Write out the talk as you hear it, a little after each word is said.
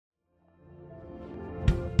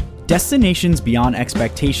Destinations Beyond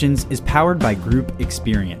Expectations is powered by Group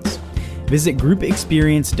Experience. Visit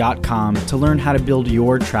groupexperience.com to learn how to build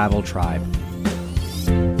your travel tribe.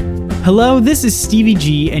 Hello, this is Stevie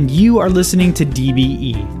G, and you are listening to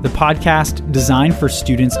DBE, the podcast designed for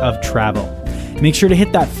students of travel. Make sure to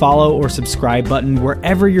hit that follow or subscribe button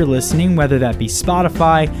wherever you're listening, whether that be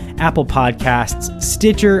Spotify, Apple Podcasts,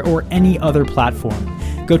 Stitcher, or any other platform.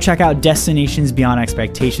 Go check out Destinations Beyond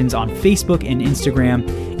Expectations on Facebook and Instagram.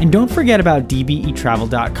 And don't forget about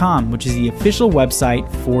dbetravel.com, which is the official website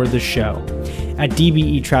for the show. At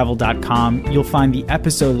dbetravel.com, you'll find the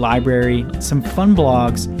episode library, some fun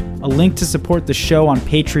blogs, a link to support the show on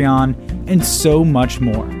Patreon, and so much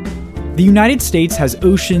more. The United States has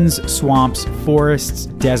oceans, swamps, forests,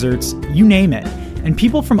 deserts, you name it. And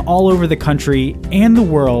people from all over the country and the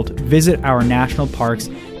world visit our national parks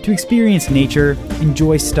to experience nature,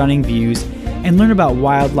 enjoy stunning views, and learn about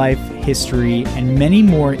wildlife, history, and many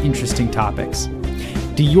more interesting topics.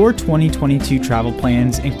 Do your 2022 travel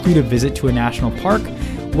plans include a visit to a national park?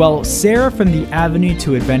 Well, Sarah from the Avenue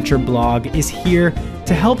to Adventure blog is here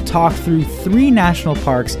to help talk through 3 national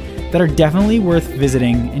parks that are definitely worth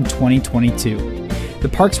visiting in 2022. The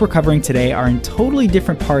parks we're covering today are in totally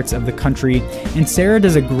different parts of the country, and Sarah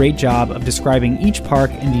does a great job of describing each park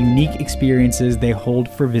and the unique experiences they hold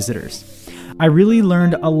for visitors. I really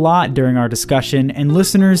learned a lot during our discussion, and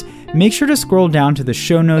listeners, make sure to scroll down to the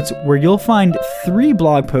show notes where you'll find 3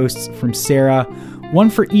 blog posts from Sarah, one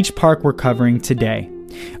for each park we're covering today.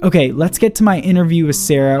 Okay, let's get to my interview with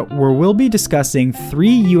Sarah, where we'll be discussing 3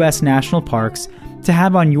 U.S. national parks to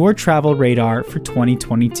have on your travel radar for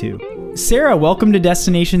 2022. Sarah, welcome to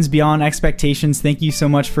Destinations Beyond Expectations. Thank you so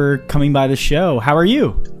much for coming by the show. How are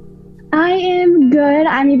you? I am good.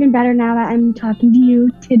 I'm even better now that I'm talking to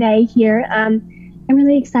you today here. I'm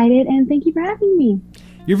really excited, and thank you for having me.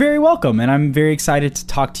 You're very welcome, and I'm very excited to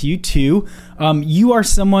talk to you too. You are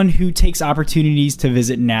someone who takes opportunities to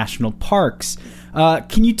visit national parks.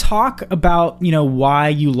 Can you talk about, why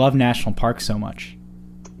you love national parks so much?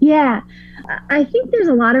 Yeah, I think there's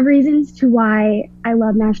a lot of reasons to why I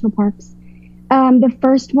love national parks. The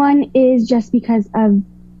first one is just because of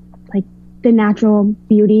the natural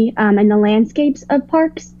beauty and the landscapes of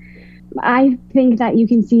parks. I think that you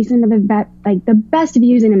can see some of the best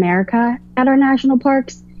views in America at our national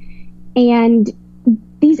parks, and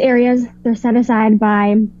these areas, they're set aside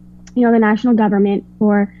by the national government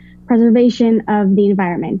for preservation of the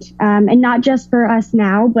environment, and not just for us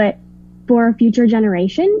now, but for future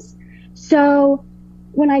generations. So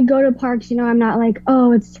when I go to parks, I'm not like,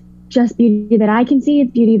 oh, it's just beauty that I can see.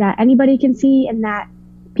 It's beauty that anybody can see, and that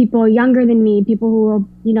people younger than me, people who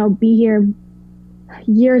will, be here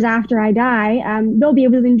years after I die, they'll be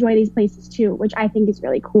able to enjoy these places too, which I think is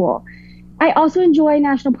really cool. I also enjoy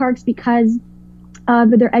national parks because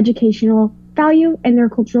of their educational value and their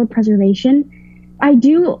cultural preservation. I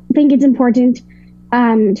do think it's important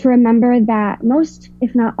to remember that most,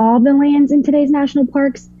 if not all, the lands in today's national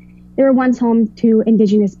parks, they were once home to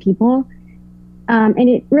indigenous people. And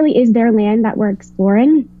it really is their land that we're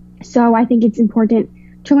exploring. So I think it's important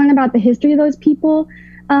to learn about the history of those people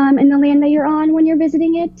and the land that you're on when you're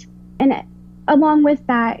visiting it. And along with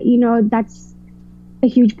that, that's a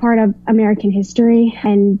huge part of American history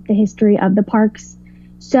and the history of the parks.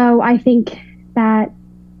 So I think that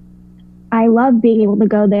I love being able to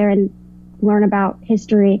go there and learn about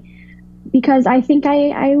history, because I think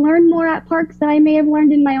I learned more at parks than I may have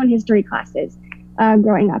learned in my own history classes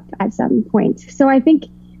growing up at some point. So I think,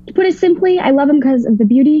 to put it simply, I love them because of the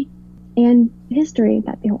beauty and history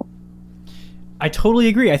that they hold. I totally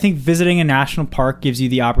agree. I think visiting a national park gives you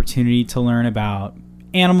the opportunity to learn about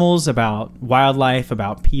animals, about wildlife,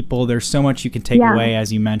 about people. There's so much you can take away,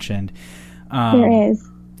 as you mentioned. There is.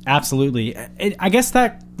 Absolutely. I guess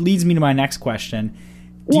that leads me to my next question.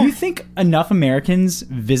 Do you think enough Americans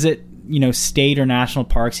visit, state or national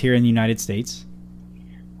parks here in the United States?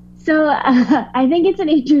 So I think it's an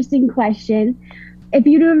interesting question. If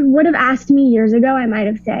you would have asked me years ago, I might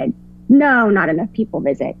have said, no, not enough people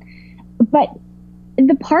visit. But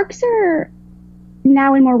the parks are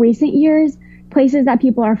now, in more recent years, places that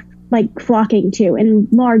people are flocking to in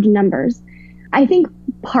large numbers. I think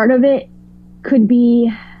part of it could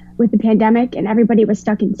be with the pandemic and everybody was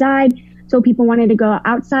stuck inside. So people wanted to go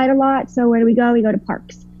outside a lot. So where do we go? We go to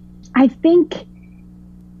parks. I think,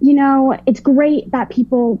 it's great that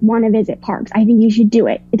people want to visit parks. I think you should do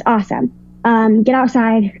it. It's awesome. Get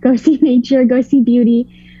outside, go see nature, go see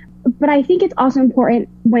beauty. But I think it's also important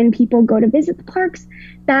when people go to visit the parks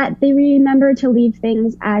that they remember to leave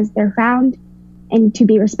things as they're found and to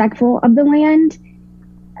be respectful of the land.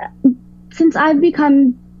 Since I've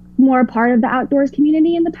become more a part of the outdoors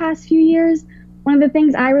community in the past few years. One of the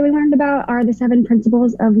things I really learned about are the 7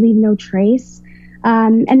 principles of Leave No Trace.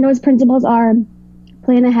 And those principles are: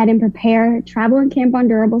 plan ahead and prepare, travel and camp on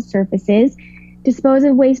durable surfaces, dispose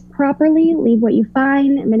of waste properly, leave what you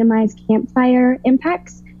find, minimize campfire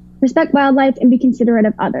impacts, respect wildlife, and be considerate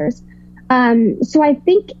of others. So I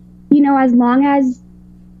think, as long as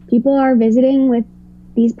people are visiting with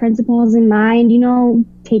these principles in mind,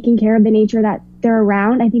 taking care of the nature that they're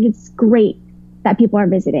around, I think it's great that people are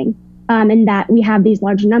visiting, and that we have these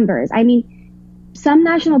large numbers. I mean, some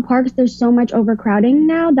national parks, there's so much overcrowding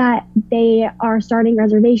now that they are starting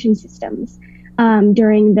reservation systems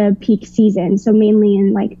during the peak season, so mainly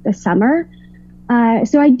in like the summer.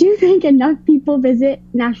 So I do think enough people visit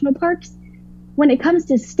national parks. When it comes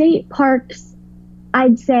to state parks,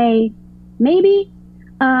 I'd say maybe.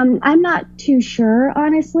 I'm not too sure,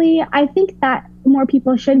 honestly. I think that more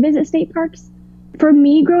people should visit state parks. For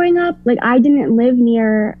me growing up, like, I didn't live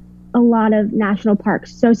near a lot of national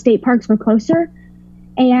parks, so state parks were closer.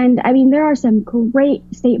 And I mean, there are some great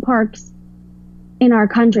state parks in our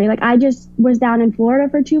country. Like, I just was down in Florida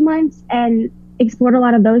for 2 months and explored a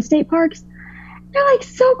lot of those state parks. They're like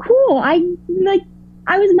so cool. I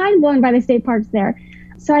was mind blown by the state parks there.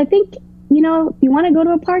 So I think, if you want to go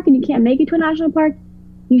to a park and you can't make it to a national park,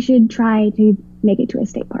 you should try to make it to a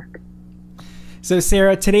state park. So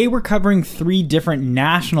Sarah, today we're covering 3 different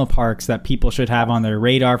national parks that people should have on their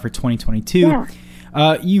radar for 2022.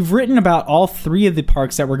 Yeah. You've written about all 3 of the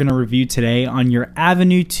parks that we're going to review today on your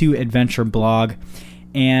Avenue to Adventure blog.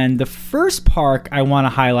 And the first park I want to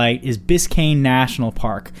highlight is Biscayne National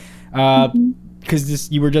Park. Because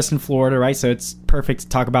you were just in Florida, right? So it's perfect to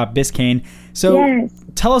talk about Biscayne. So yes.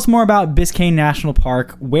 Tell us more about Biscayne National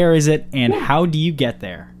Park. Where is it, and how do you get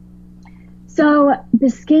there? So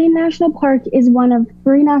Biscayne National Park is one of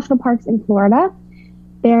 3 national parks in Florida.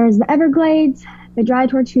 There's the Everglades, the Dry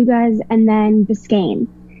Tortugas, and then Biscayne.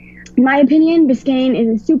 In my opinion, Biscayne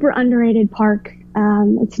is a super underrated park.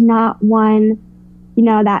 It's not one,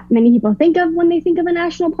 that many people think of when they think of a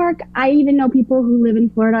national park. I even know people who live in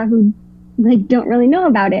Florida who don't really know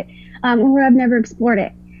about it, or have never explored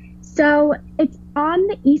it. So it's on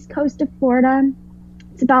the east coast of Florida.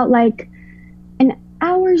 It's about like an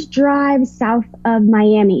hour's drive south of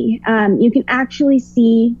Miami. You can actually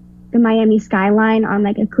see the Miami skyline on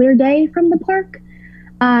like a clear day from the park.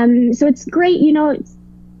 So it's great,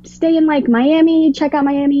 stay in like Miami, check out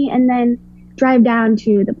Miami, and then drive down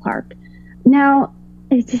to the park. Now,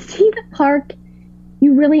 to see the park,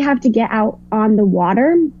 you really have to get out on the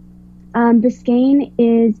water. Biscayne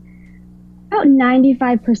is about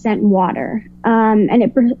 95% water, and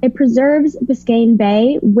it preserves Biscayne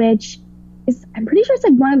Bay, which is, I'm pretty sure it's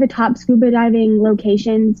like one of the top scuba diving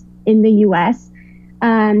locations in the U.S.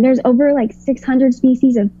 There's over like 600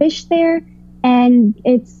 species of fish there, and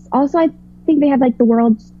it's also, I think they have like the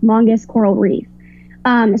world's longest coral reef.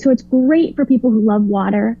 So it's great for people who love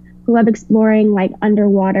water, who love exploring like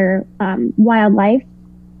underwater wildlife.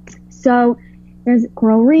 So there's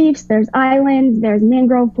coral reefs, there's islands, there's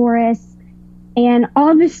mangrove forests, and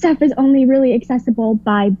all this stuff is only really accessible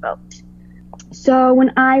by boat. So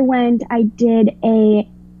when I went, I did a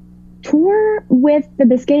tour with the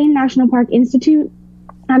Biscayne National Park Institute.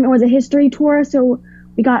 It was a history tour, so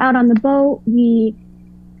we got out on the boat, we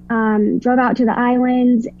drove out to the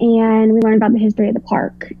islands, and we learned about the history of the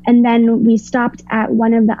park. And then we stopped at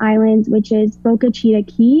one of the islands, which is Boca Chica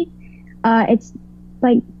Key. It's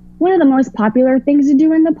like one of the most popular things to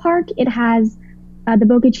do in the park. It has the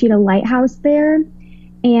Boca Chica Lighthouse there,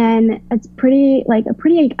 and it's a pretty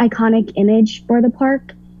iconic image for the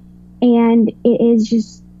park. And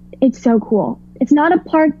it's so cool. It's not a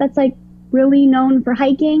park that's like really known for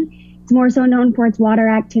hiking. It's more so known for its water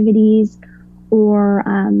activities, or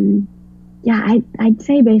I'd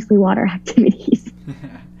say basically water activities.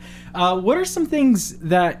 What are some things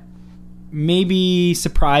that maybe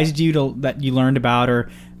surprised you that you learned about, or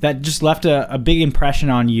that just left a big impression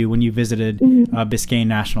on you when you visited Biscayne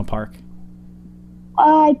National Park?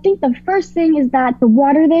 I think the first thing is that the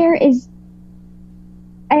water there is,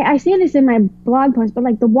 I say this in my blog post, but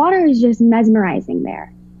like the water is just mesmerizing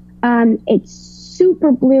there. It's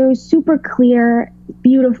super blue, super clear,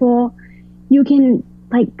 beautiful. You can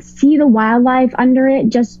like see the wildlife under it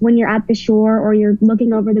just when you're at the shore or you're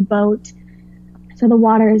looking over the boat. So the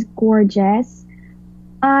water is gorgeous.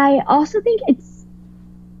 I also think it's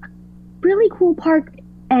a really cool park,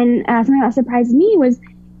 and something that surprised me was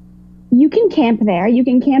you can camp there. You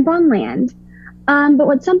can camp on land. But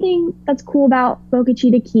what's something that's cool about Boca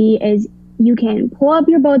Chica Key is you can pull up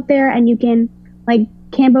your boat there and you can like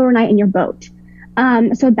camp overnight in your boat.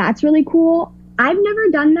 So that's really cool. I've never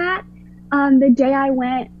done that. The day I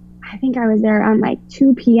went, I think I was there around like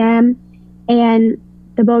 2 p.m. and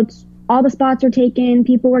the boats, all the spots were taken.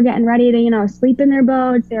 People were getting ready to, sleep in their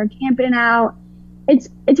boats. They were camping out. It's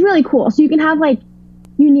really cool. So you can have like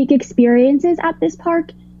unique experiences at this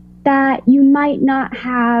park that you might not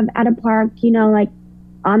have at a park, like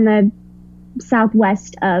on the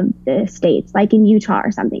southwest of the states, like in Utah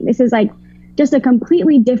or something. This is like just a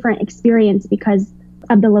completely different experience because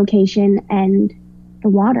of the location and the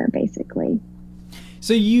water, basically.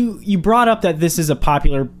 So you brought up that this is a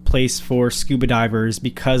popular place for scuba divers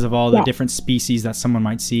because of all the different species that someone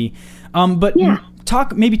might see. But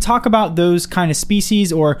talk about those kind of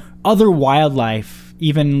species or other wildlife,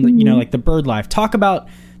 even like the bird life. Talk about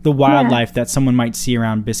the wildlife that someone might see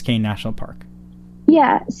around Biscayne National Park.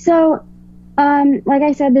 Yeah. So, like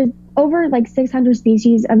I said, there's over like 600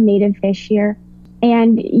 species of native fish here,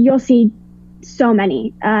 and you'll see so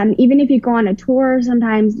many. Even if you go on a tour,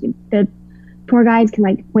 sometimes the tour guides can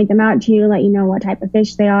like point them out to you, let you know what type of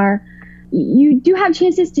fish they are. You do have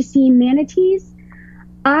chances to see manatees.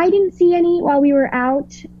 I didn't see any while we were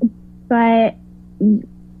out, but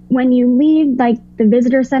when you leave like the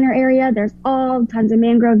visitor center area, there's all tons of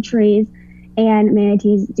mangrove trees, and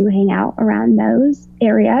manatees do hang out around those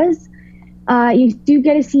areas. You do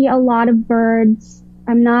get to see a lot of birds.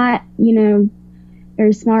 I'm not,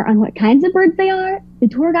 very smart on what kinds of birds they are. The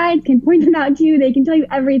tour guides can point them out to you. They can tell you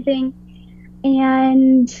everything.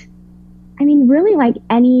 And I mean, really like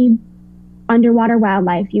any underwater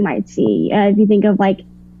wildlife you might see. If you think of like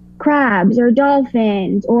crabs or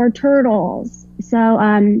dolphins or turtles. So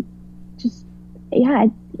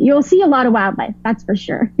you'll see a lot of wildlife. That's for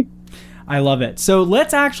sure. I love it. So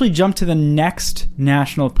let's actually jump to the next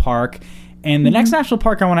national park. And the next national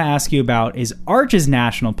park I want to ask you about is Arches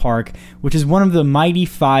National Park, which is one of the Mighty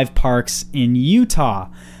 5 parks in Utah.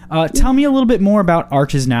 Tell me a little bit more about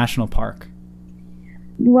Arches National Park.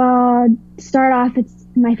 Well, to start off, it's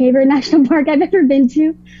my favorite national park I've ever been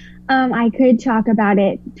to. I could talk about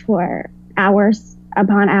it for hours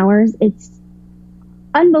upon hours. It's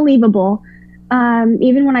unbelievable.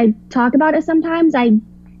 Even when I talk about it sometimes, I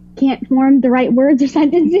can't form the right words or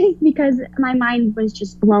sentences because my mind was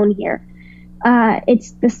just blown here.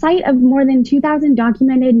 It's the site of more than 2,000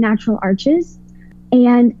 documented natural arches,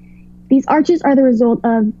 and these arches are the result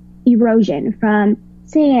of erosion from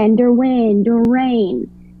sand or wind or rain.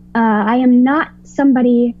 I am not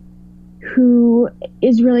somebody who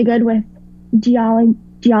is really good with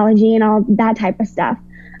geology and all that type of stuff,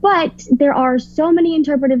 but there are so many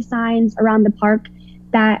interpretive signs around the park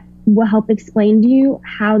that will help explain to you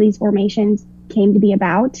how these formations came to be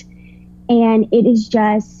about. And it is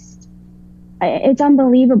just, it's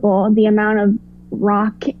unbelievable the amount of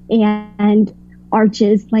rock and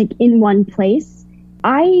arches like in one place.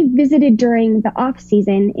 I visited during the off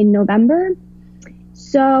season in November,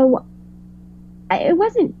 so it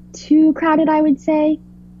wasn't too crowded, I would say,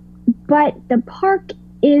 but the park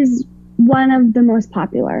is one of the most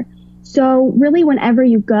popular. So really, whenever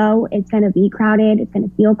you go, it's going to be crowded. It's going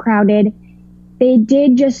to feel crowded. They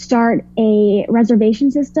did just start a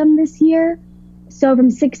reservation system this year. So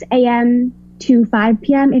from 6 a.m. to 5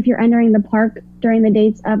 p.m., if you're entering the park during the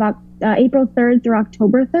dates of April 3rd through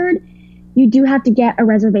October 3rd, you do have to get a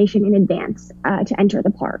reservation in advance to enter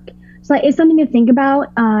the park. So it's something to think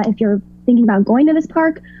about if you're thinking about going to this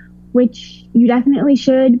park, which you definitely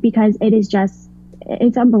should, because it is just,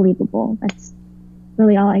 it's unbelievable. That's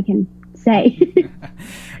really all I can say.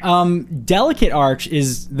 Delicate Arch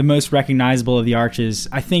is the most recognizable of the arches.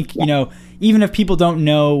 I think, even if people don't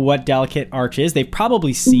know what Delicate Arch is, they've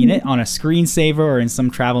probably seen it on a screensaver or in some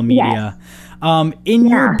travel media. Yes. In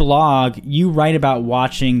your blog, you write about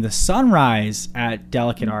watching the sunrise at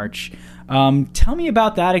Delicate Arch. Tell me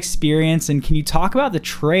about that experience, and can you talk about the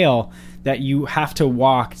trail that you have to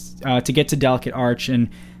walk to get to Delicate Arch, and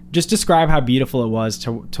just describe how beautiful it was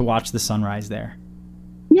to watch the sunrise there?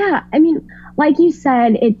 Yeah, I mean, like you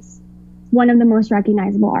said, it's one of the most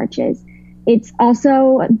recognizable arches. It's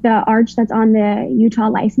also the arch that's on the Utah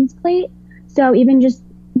license plate. So even just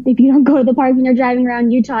if you don't go to the park and you're driving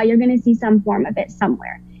around Utah, you're going to see some form of it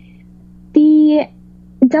somewhere. The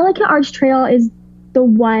Delicate Arch Trail is the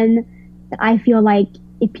one that I feel like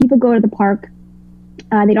if people go to the park,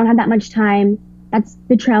 they don't have that much time, that's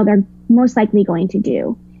the trail they're most likely going to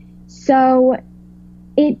do. So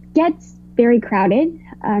it gets very crowded.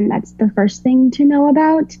 That's the first thing to know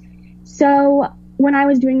about. So when I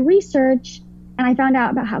was doing research and I found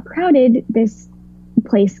out about how crowded this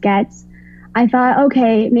place gets, I thought,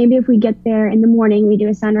 okay, maybe if we get there in the morning, we do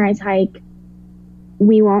a sunrise hike,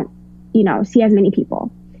 we won't, see as many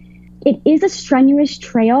people. It is a strenuous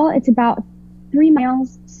trail. It's about 3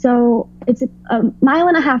 miles. So it's a mile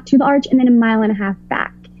and a half to the arch and then a mile and a half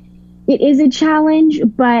back. It is a challenge,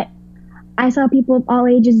 but I saw people of all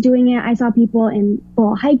ages doing it. I saw people in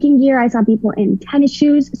full hiking gear. I saw people in tennis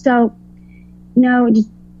shoes. So, just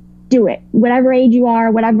do it. Whatever age you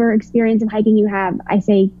are, whatever experience of hiking you have, I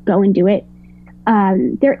say go and do it.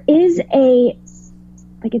 There is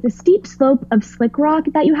it's a steep slope of slick rock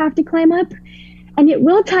that you have to climb up, and it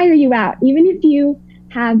will tire you out. Even if you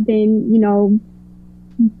have been,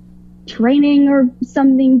 training or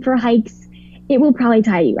something for hikes, it will probably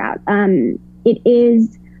tire you out. It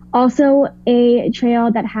is also a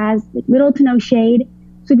trail that has little to no shade.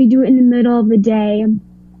 So if you do it in the middle of the day,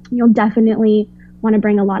 you'll definitely want to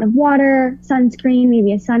bring a lot of water, sunscreen,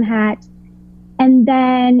 maybe a sun hat. And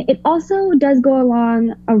then it also does go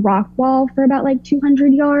along a rock wall for about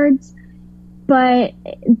 200 yards. But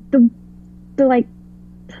the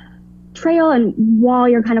trail and wall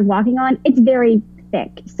you're kind of walking on, it's very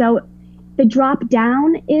thick. So the drop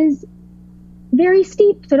down is very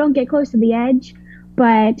steep, so don't get close to the edge,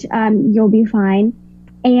 but you'll be fine.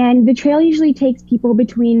 And the trail usually takes people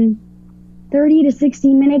between 30 to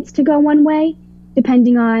 60 minutes to go one way,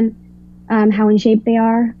 depending on how in shape they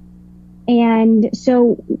are. And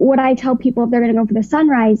so what I tell people if they're going to go for the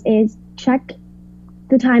sunrise is check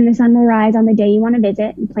the time the sun will rise on the day you want to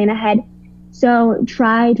visit and plan ahead. So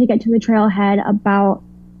try to get to the trailhead about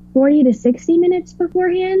 40 to 60 minutes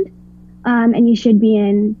beforehand, and you should be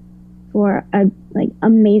in for a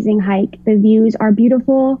amazing hike. The views are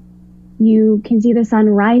beautiful. You can see the sun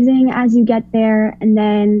rising as you get there, and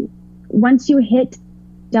then once you hit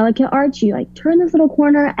Delicate Arch, you turn this little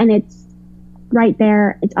corner and it's right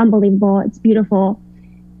there. It's unbelievable. It's beautiful.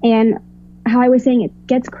 And how I was saying, it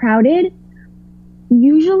gets crowded.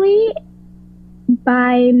 Usually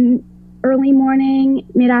by early morning,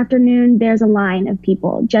 mid-afternoon, there's a line of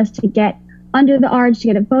people just to get under the arch, to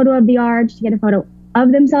get a photo of the arch, to get a photo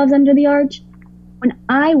of themselves under the arch. When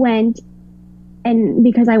I went, and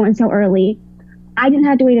because I went so early, I didn't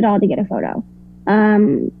have to wait at all to get a photo,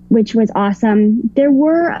 which was awesome. There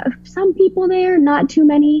were some people there, not too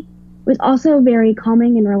many. It was also very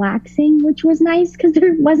calming and relaxing, which was nice because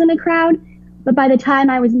there wasn't a crowd. But by the time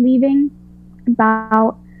I was leaving,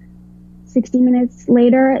 about 60 minutes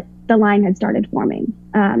later, the line had started forming.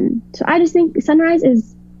 So I just think sunrise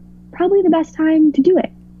is probably the best time to do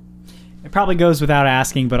it. It probably goes without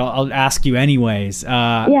asking, but I'll ask you anyways.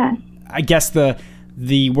 Yeah. I guess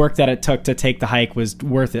the work that it took to take the hike was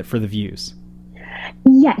worth it for the views.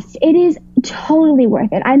 Yes, it is totally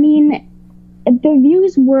worth it. I mean, the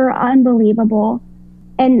views were unbelievable.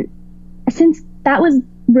 And since that was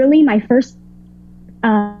really my first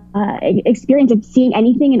experience of seeing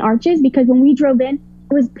anything in arches, because when we drove in,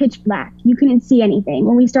 it was pitch black. You couldn't see anything.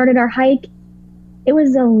 When we started our hike, it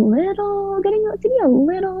was getting to be a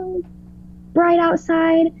little bright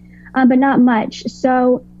outside, but not much.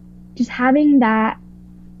 So just having that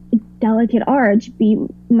Delicate Arch be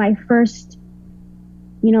my first,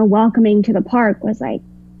 welcoming to the park was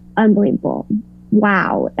unbelievable.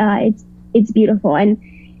 Wow. It's beautiful. And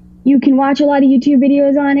you can watch a lot of YouTube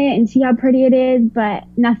videos on it and see how pretty it is, but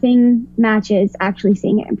nothing matches actually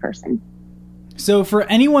seeing it in person. So for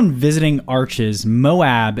anyone visiting Arches,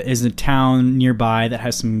 Moab is a town nearby that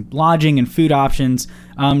has some lodging and food options.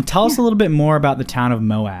 Tell us a little bit more about the town of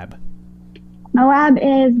Moab. Moab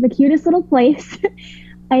is the cutest little place.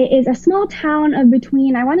 It is a small town of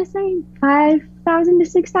between, I want to say, 5,000 to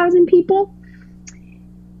 6,000 people.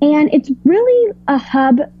 And it's really a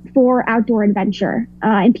hub for outdoor adventure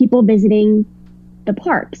and people visiting the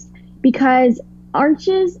parks, because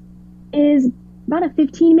Arches is about a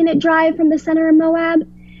 15-minute drive from the center of Moab.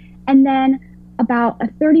 And then about a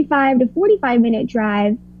 35 to 45-minute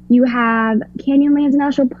drive, you have Canyonlands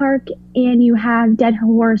National Park and you have Dead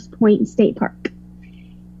Horse Point State Park.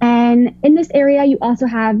 And in this area, you also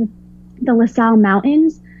have the LaSalle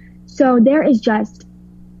Mountains. So there is just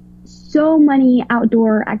so many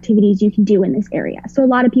outdoor activities you can do in this area. So a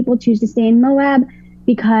lot of people choose to stay in Moab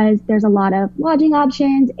because there's a lot of lodging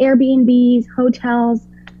options, Airbnbs, hotels.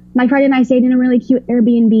 My friend and I stayed in a really cute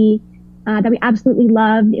Airbnb that we absolutely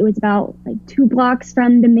loved. It was about 2 blocks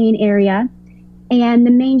from the main area. And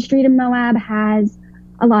the main street of Moab has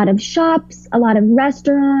a lot of shops, a lot of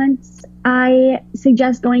restaurants. I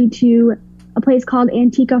suggest going to a place called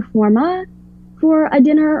Antica Forma for a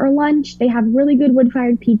dinner or lunch. They have really good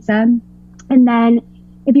wood-fired pizza. And then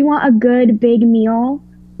if you want a good big meal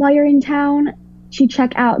while you're in town, you should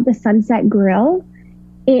check out the Sunset Grill.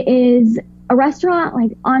 It is a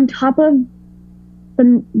restaurant on top of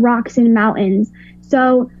the rocks and mountains.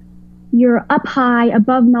 So you're up high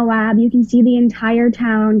above Moab. You can see the entire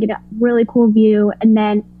town, get a really cool view. And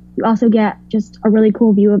then you also get just a really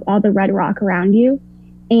cool view of all the red rock around you.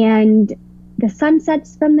 And the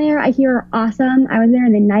sunsets from there, I hear, are awesome. I was there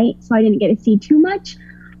in the night, so I didn't get to see too much.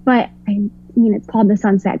 But I mean, it's called the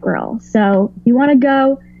Sunset Grill. So if you want to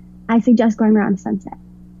go, I suggest going around sunset.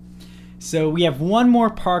 So we have one more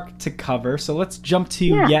park to cover. So let's jump to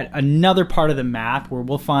yet another part of the map where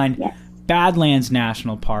we'll find Badlands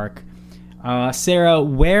National Park. Sarah,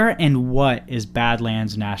 where and what is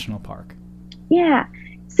Badlands National Park? Yeah,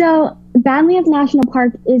 so Badlands National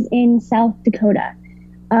Park is in South Dakota.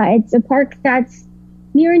 It's a park that's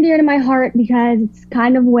near and dear to my heart because it's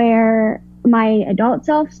kind of where my adult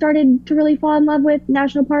self started to really fall in love with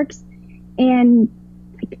national parks and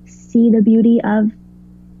see the beauty of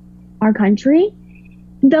our country.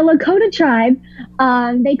 The Lakota tribe,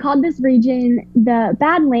 they called this region the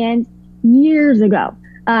Badlands years ago.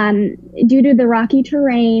 Due to the rocky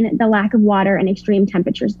terrain, the lack of water, and extreme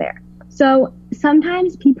temperatures there. So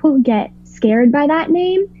sometimes people get scared by that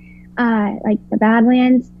name, like the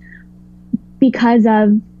Badlands, because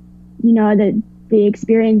of, the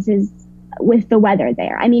experiences with the weather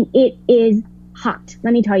there. I mean, it is hot,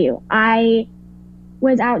 let me tell you. I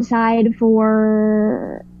was outside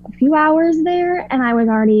for a few hours there and I was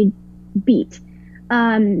already beat.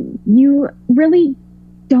 You really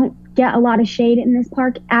don't get a lot of shade in this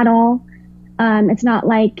park at all. It's not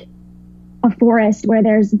like a forest where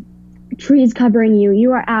there's trees covering you.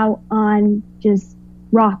 You are out on just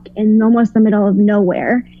rock in almost the middle of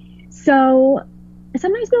nowhere. So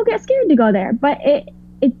sometimes people get scared to go there, but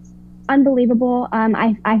it's unbelievable.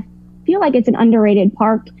 I feel like it's an underrated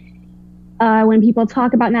park. When people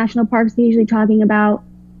talk about national parks, they're usually talking about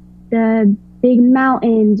the big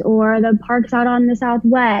mountains or the parks out on the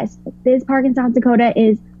Southwest. This park in South Dakota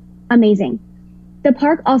is amazing. The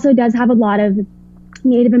park also does have a lot of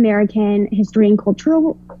Native American history and culture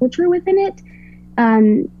within it.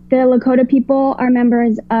 The Lakota people are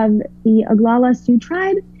members of the Oglala Sioux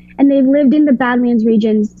tribe, and they've lived in the Badlands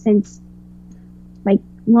regions since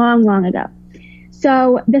long ago.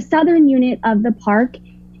 So the southern unit of the park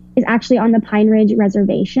is actually on the Pine Ridge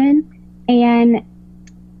Reservation, and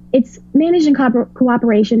it's managed in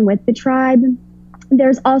cooperation with the tribe.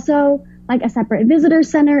 There's also a separate visitor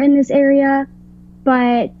center in this area.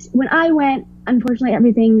 But when I went, unfortunately,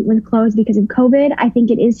 everything was closed because of COVID. I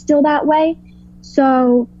think it is still that way.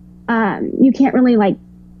 So you can't really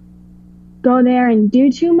go there and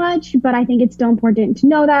do too much, but I think it's still important to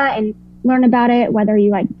know that and learn about it, whether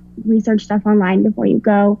you research stuff online before you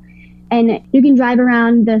go. And you can drive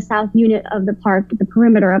around the south unit of the park, the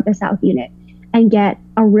perimeter of the south unit, and get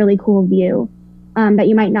a really cool view that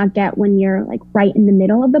you might not get when you're right in the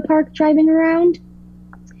middle of the park driving around.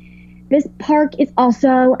 This park is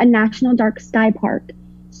also a national dark sky park.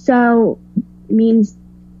 So it means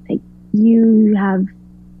you have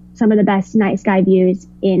some of the best night sky views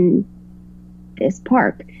in this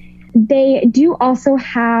park. They do also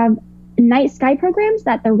have night sky programs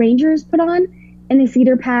that the rangers put on in the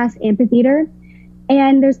Cedar Pass Amphitheater.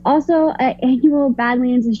 And there's also an annual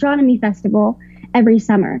Badlands Astronomy Festival every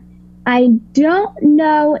summer. I don't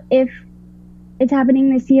know if it's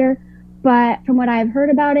happening this year, but from what I've heard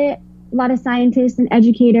about it, a lot of scientists and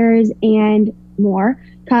educators and more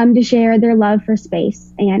come to share their love for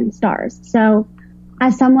space and stars. So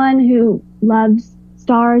as someone who loves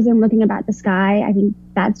stars and looking up at the sky, I think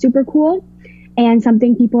that's super cool and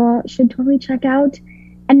something people should totally check out.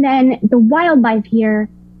 And then the wildlife here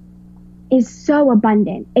is so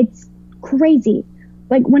abundant. It's crazy.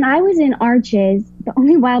 When I was in Arches, the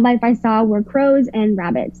only wildlife I saw were crows and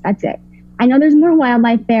rabbits. That's it. I know there's more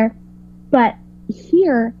wildlife there, but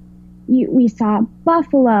here we saw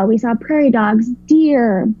buffalo, we saw prairie dogs,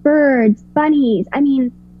 deer, birds, bunnies. I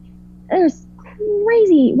mean, there's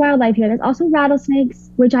crazy wildlife here. There's also rattlesnakes,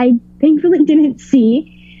 which I thankfully didn't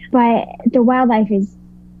see, but the wildlife is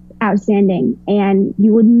outstanding, and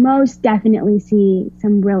you would most definitely see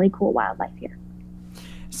some really cool wildlife here.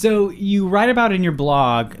 So you write about in your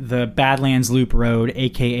blog the Badlands Loop Road,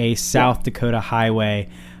 aka South Dakota Highway.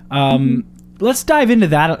 Let's dive into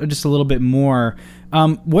that just a little bit more.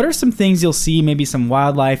 What are some things you'll see, maybe some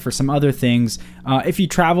wildlife or some other things, if you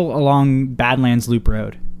travel along Badlands Loop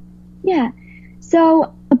Road? Yeah.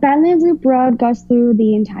 So Badlands Loop Road goes through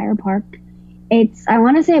the entire park. It's, I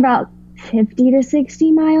want to say, about 50 to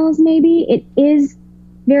 60 miles maybe. It is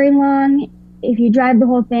very long. If you drive the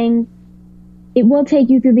whole thing, it will take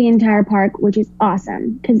you through the entire park, which is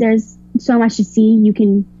awesome because there's so much to see. You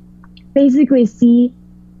can basically see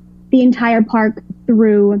the entire park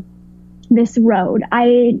through this road.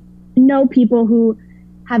 I know people who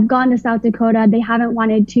have gone to South Dakota, they haven't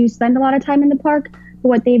wanted to spend a lot of time in the park. But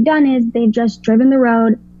what they've done is they've just driven the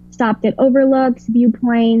road, stopped at overlooks,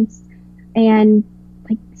 viewpoints, and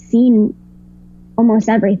like seen almost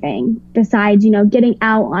everything besides, getting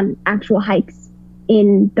out on actual hikes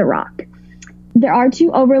in the rock. There are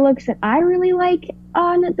 2 overlooks that I really like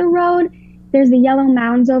on the road. There's the Yellow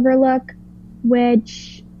Mounds overlook,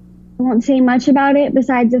 which I won't say much about it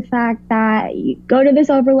besides the fact that you go to this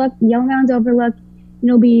overlook, the Yellow Mounds overlook, and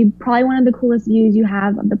it'll be probably one of the coolest views you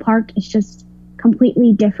have of the park. It's just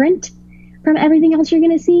completely different from everything else you're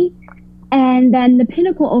going to see. And then the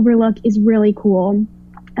Pinnacle overlook is really cool.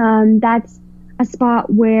 That's a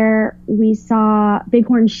spot where we saw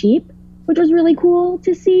bighorn sheep, which was really cool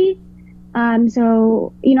to see.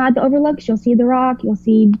 So, at the overlooks, you'll see the rock, you'll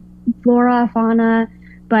see flora, fauna,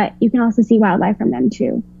 but you can also see wildlife from them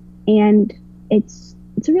too. And it's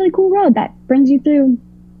a really cool road that brings you through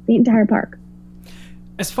the entire park.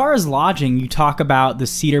 As far as lodging, you talk about the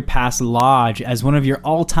Cedar Pass Lodge as one of your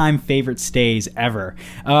all-time favorite stays ever.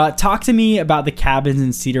 Talk to me about the cabins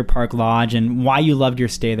in Cedar Park Lodge and why you loved your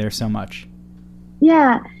stay there so much.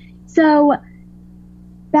 Yeah, so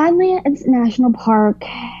Badlands National Park,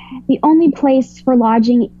 the only place for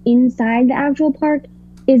lodging inside the actual park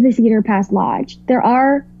is the Cedar Pass Lodge. There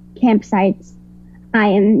are campsites. I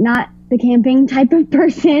am not the camping type of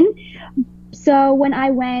person. So when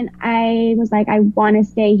I went, I was like, I want to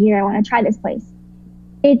stay here. I want to try this place.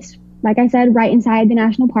 It's, like I said, right inside the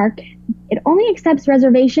national park. It only accepts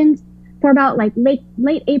reservations for about like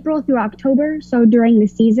late April through October. So during the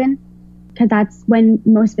season, because that's when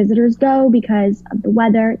most visitors go because of the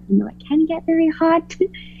weather. It can get very hot.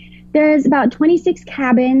 There's about 26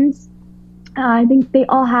 cabins. I think they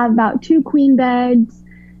all have about 2 queen beds,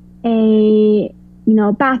 a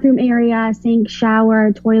bathroom area, sink,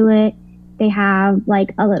 shower, toilet. They have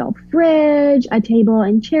like a little fridge, a table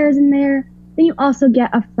and chairs in there. Then you also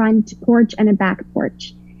get a front porch and a back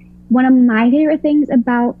porch. One of my favorite things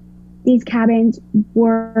about these cabins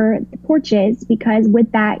were the porches, because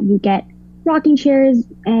with that you get rocking chairs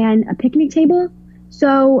and a picnic table.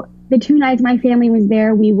 So the 2 nights my family was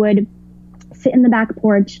there, we would sit in the back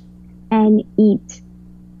porch and eat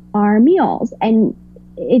our meals. And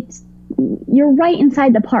you're right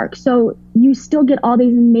inside the park. So you still get all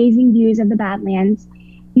these amazing views of the Badlands.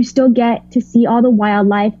 You still get to see all the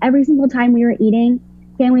wildlife. Every single time we were eating,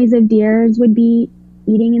 families of deers would be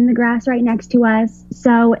eating in the grass right next to us.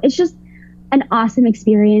 So it's just an awesome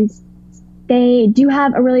experience. They do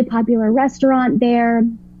have a really popular restaurant there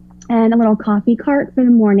and a little coffee cart for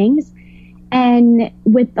the mornings. And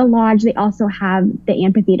with the lodge, they also have the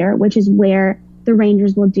amphitheater, which is where the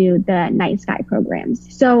Rangers will do the night sky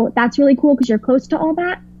programs. So that's really cool because you're close to all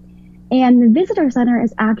that. And the visitor center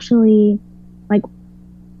is actually like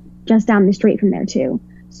just down the street from there too.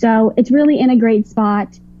 So it's really in a great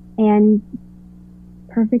spot and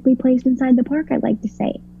perfectly placed inside the park, I'd like to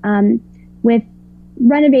say, with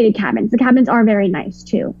renovated cabins. The cabins are very nice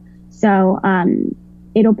too. So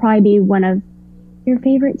it'll probably be one of your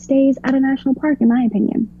favorite stays at a national park, in my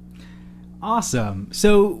opinion. Awesome.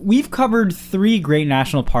 So we've covered 3 great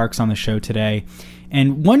national parks on the show today.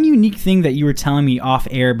 And one unique thing that you were telling me off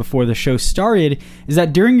air before the show started is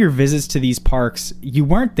that during your visits to these parks, you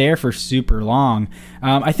weren't there for super long.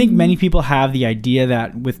 I think many people have the idea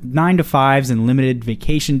that with 9 to 5s and limited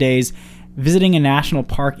vacation days, visiting a national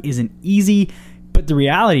park isn't easy. But the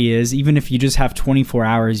reality is, even if you just have 24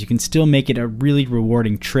 hours, you can still make it a really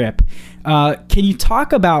rewarding trip. Can you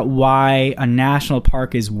talk about why a national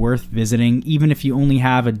park is worth visiting, even if you only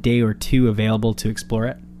have a day or 2 available to explore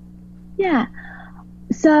it? Yeah.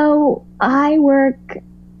 So I work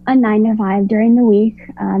a 9 to 5 during the week.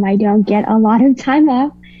 I don't get a lot of time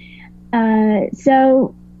off.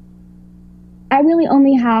 So I really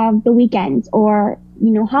only have the weekends or,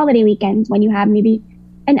 holiday weekends when you have maybe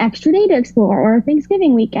an extra day to explore, or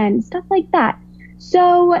Thanksgiving weekend, stuff like that.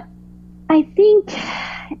 So I think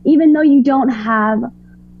even though you don't have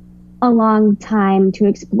a long time to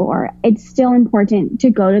explore, it's still important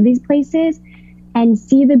to go to these places and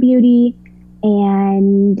see the beauty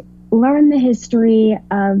and learn the history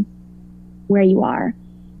of where you are.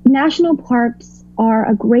 National parks are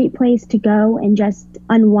a great place to go and just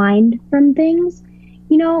unwind from things.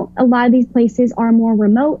 A lot of these places are more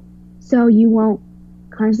remote, so you won't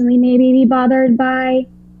constantly maybe be bothered by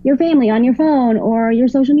your family on your phone or your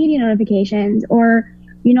social media notifications or,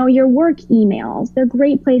 your work emails. They're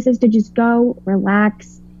great places to just go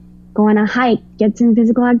relax, go on a hike, get some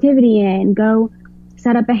physical activity in, go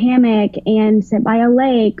set up a hammock and sit by a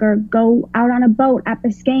lake, or go out on a boat at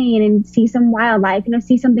Biscayne and see some wildlife,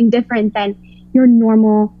 see something different than your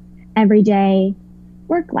normal everyday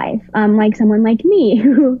work life, like someone like me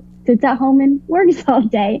who sits at home and works all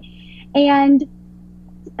day. And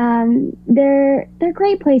they're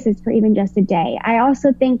great places for even just a day. I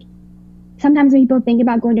also think sometimes when people think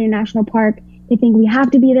about going to a national park, they think we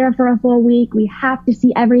have to be there for a full week. We have to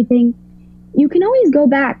see everything. You can always go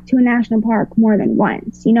back to a national park more than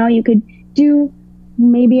once. You know, you could do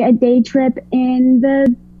maybe a day trip in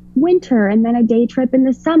the winter and then a day trip in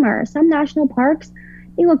the summer. Some national parks,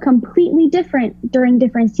 they look completely different during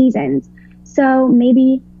different seasons. So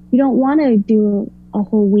maybe you don't want to do a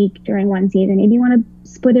whole week during one season. Maybe you want to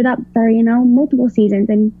split it up for, you know, multiple seasons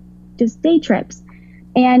and just day trips.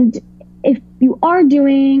 And if you are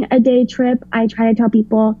doing a day trip, I try to tell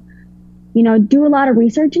people, you know, do a lot of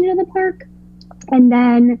research into the park and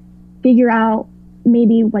then figure out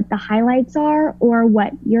maybe what the highlights are or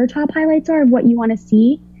what your top highlights are of what you want to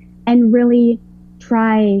see, and really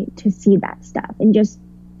try to see that stuff and just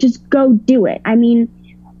go do it. I mean,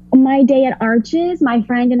 my day at Arches, my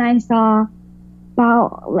friend and I saw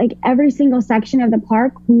about like every single section of the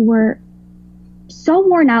park. We were so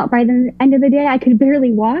worn out by the end of the day. I could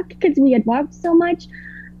barely walk because we had walked so much.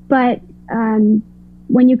 But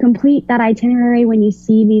when you complete that itinerary, when you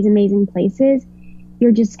see these amazing places,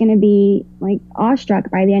 you're just going to be like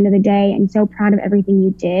awestruck by the end of the day and so proud of everything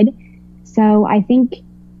you did. So I think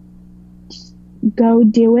just go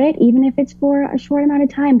do it, even if it's for a short amount of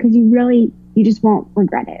time, because you just won't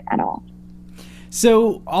regret it at all.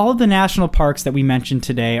 So all of the national parks that we mentioned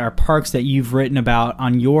today are parks that you've written about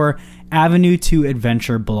on your Avenue to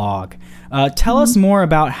Adventure blog. Tell us more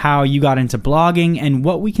about how you got into blogging and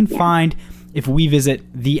what we can find if we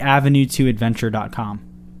visit theavenue2adventure.com.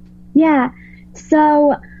 Yeah.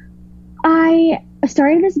 So I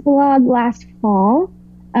started this blog last fall.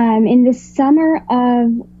 In the summer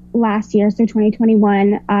of last year, so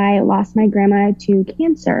 2021, I lost my grandma to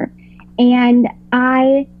cancer. And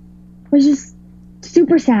I was just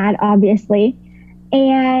super sad, obviously,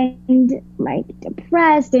 and like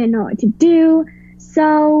depressed, didn't know what to do.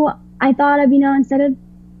 So I thought of, you know, instead of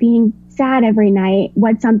being sad every night,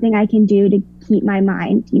 what's something I can do to keep my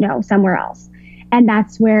mind, you know, somewhere else. And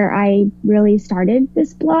that's where I really started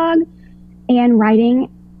this blog, and writing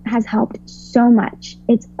has helped so much.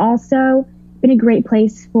 It's also been a great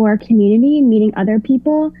place for community and meeting other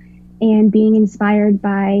people and being inspired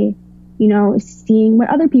by, you know, seeing what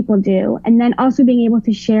other people do. And then also being able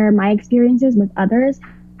to share my experiences with others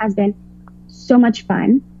has been so much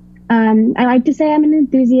fun. I like to say I'm an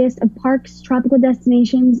enthusiast of parks, tropical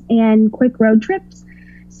destinations, and quick road trips.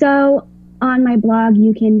 So on my blog,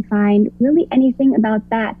 you can find really anything about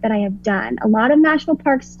that I have done. A lot of national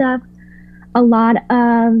park stuff, a lot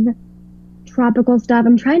of tropical stuff.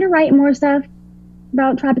 I'm trying to write more stuff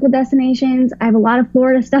about tropical destinations. I have a lot of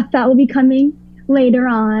Florida stuff that will be coming later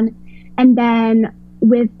on. And then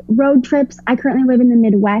with road trips, I currently live in the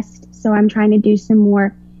Midwest, so I'm trying to do some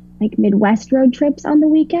more like Midwest road trips on the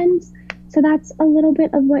weekends. So that's a little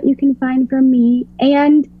bit of what you can find from me.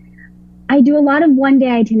 And I do a lot of one-day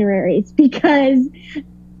itineraries because,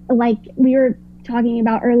 like we were talking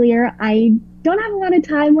about earlier, I don't have a lot of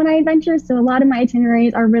time when I adventure, so a lot of my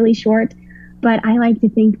itineraries are really short, but I like to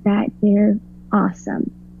think that they're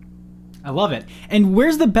awesome. I love it. And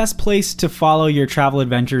where's the best place to follow your travel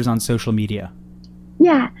adventures on social media?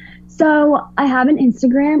 Yeah, so I have an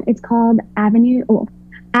Instagram. It's called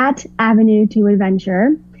at Avenue to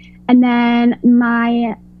Adventure. And then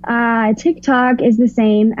my TikTok is the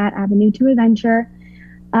same, at Avenue to Adventure.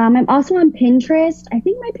 I'm also on Pinterest. I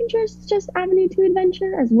think my Pinterest is just Avenue to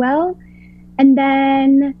Adventure as well. And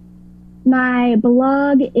then my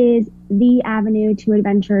blog is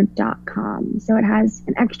theavenue2adventure.com. So it has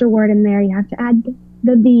an extra word in there. You have to add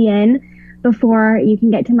the "the" in before you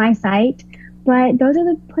can get to my site. But those are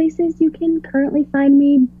the places you can currently find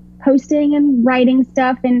me posting and writing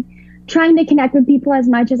stuff and trying to connect with people as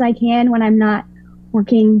much as I can when I'm not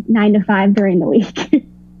working 9 to 5 during the week.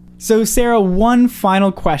 So Sarah, one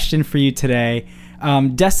final question for you today.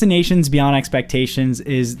 Destinations Beyond Expectations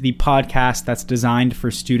is the podcast that's designed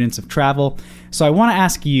for students of travel. So I want to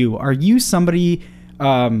ask you, are you somebody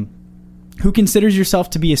who considers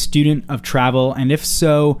yourself to be a student of travel? And if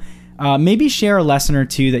so, maybe share a lesson or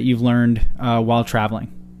two that you've learned while traveling.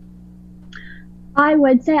 I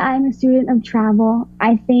would say I'm a student of travel.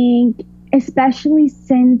 I think especially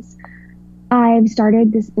since I've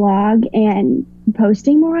started this blog and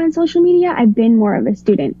posting more on social media, I've been more of a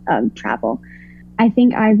student of travel. I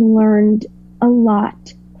think I've learned a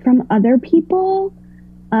lot from other people,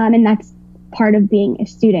 and that's part of being a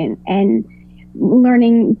student and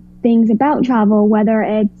learning things about travel, whether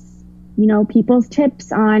it's, you know, people's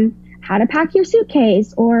tips on how to pack your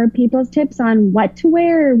suitcase or people's tips on what to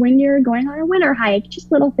wear when you're going on a winter hike,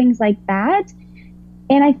 just little things like that.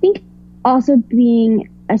 And I think also being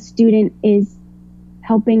a student is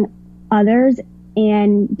helping others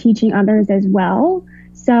and teaching others as well.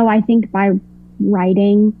 So I think by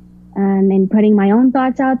writing and putting my own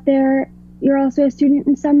thoughts out there, you're also a student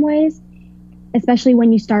in some ways, especially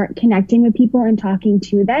when you start connecting with people and talking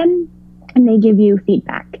to them and they give you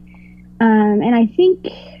feedback. And I think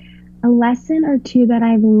a lesson or two that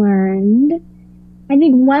I've learned, I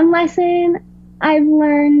think one lesson I've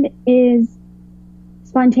learned is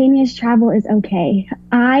spontaneous travel is okay.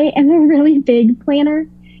 I am a really big planner.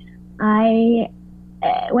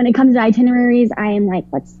 When it comes to itineraries, I am like,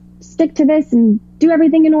 let's stick to this and do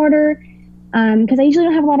everything in order, because I usually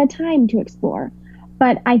don't have a lot of time to explore.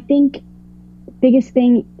 But I think the biggest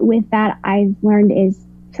thing with that I've learned is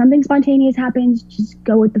something spontaneous happens, just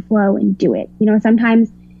go with the flow and do it. You know,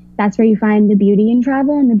 sometimes that's where you find the beauty in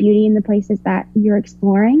travel and the beauty in the places that you're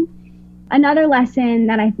exploring. Another lesson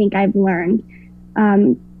that I think I've learned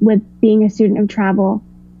with being a student of travel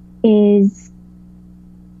is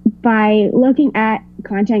by looking at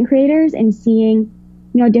content creators and seeing,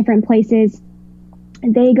 you know, different places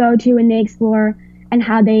they go to and they explore and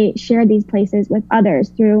how they share these places with others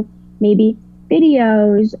through maybe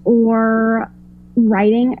videos or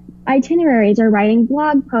writing itineraries or writing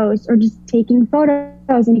blog posts or just taking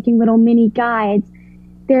photos and making little mini guides.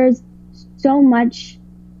 There's so much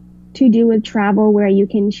to do with travel where you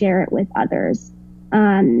can share it with others.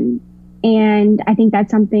 And I think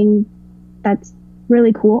that's something that's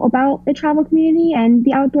really cool about the travel community and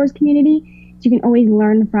the outdoors community. You can always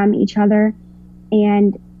learn from each other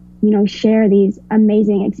and, you know, share these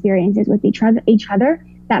amazing experiences with each other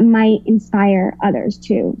that might inspire others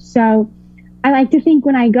too. So I like to think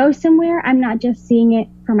when I go somewhere, I'm not just seeing it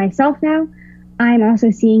for myself now, I'm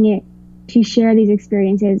also seeing it to share these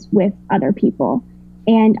experiences with other people.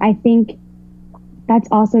 And I think that's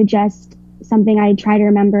also just something I try to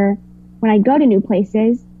remember when I go to new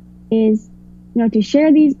places is, you know, to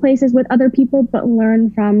share these places with other people, but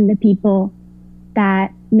learn from the people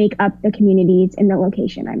that make up the communities in the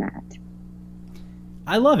location I'm at.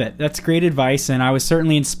 I love it. That's great advice. And I was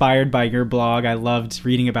certainly inspired by your blog. I loved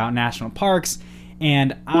reading about national parks.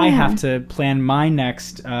 And I have to plan my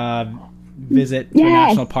next visit to a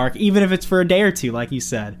national park, even if it's for a day or two, like you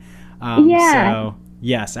said. So,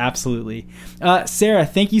 yes, absolutely. Sarah,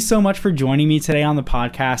 thank you so much for joining me today on the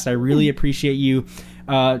podcast. I really appreciate you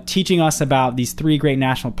teaching us about these 3 great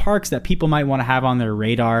national parks that people might want to have on their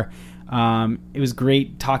radar. It was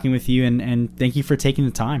great talking with you, and thank you for taking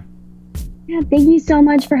the time. Yeah, thank you so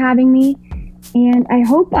much for having me. And I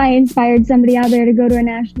hope I inspired somebody out there to go to a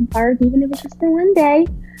national park, even if it's just for one day.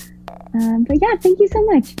 But yeah, thank you so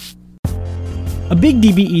much. A big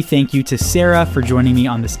DBE thank you to Sarah for joining me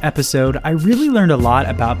on this episode. I really learned a lot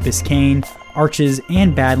about Biscayne, Arches,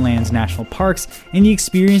 and Badlands National Parks and the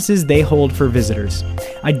experiences they hold for visitors.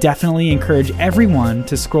 I definitely encourage everyone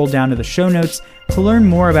to scroll down to the show notes to learn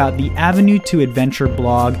more about the Avenue to Adventure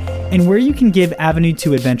blog and where you can give Avenue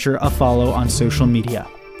to Adventure a follow on social media.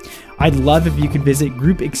 I'd love if you could visit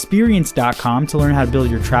groupexperience.com to learn how to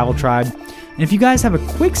build your travel tribe. And if you guys have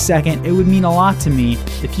a quick second, it would mean a lot to me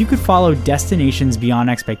if you could follow Destinations Beyond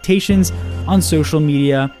Expectations on social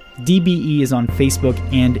media. DBE is on Facebook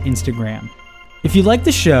and Instagram. If you like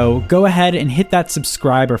the show, go ahead and hit that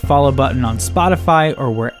subscribe or follow button on Spotify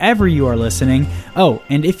or wherever you are listening. Oh,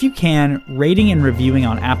 and if you can, rating and reviewing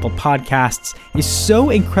on Apple Podcasts is so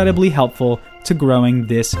incredibly helpful to growing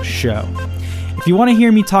this show. If you want to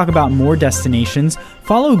hear me talk about more destinations,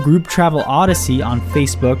 follow Group Travel Odyssey on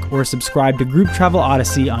Facebook or subscribe to Group Travel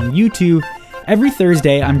Odyssey on YouTube. Every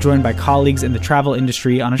Thursday, I'm joined by colleagues in the travel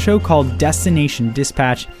industry on a show called Destination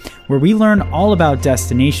Dispatch, where we learn all about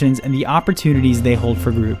destinations and the opportunities they hold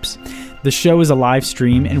for groups. The show is a live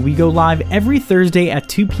stream, and we go live every Thursday at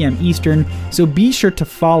 2 p.m. Eastern, so be sure to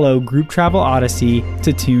follow Group Travel Odyssey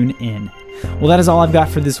to tune in. Well, that is all I've got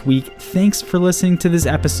for this week. Thanks for listening to this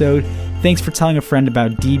episode. Thanks for telling a friend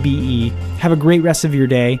about DBE. Have a great rest of your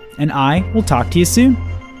day, and I will talk to you soon.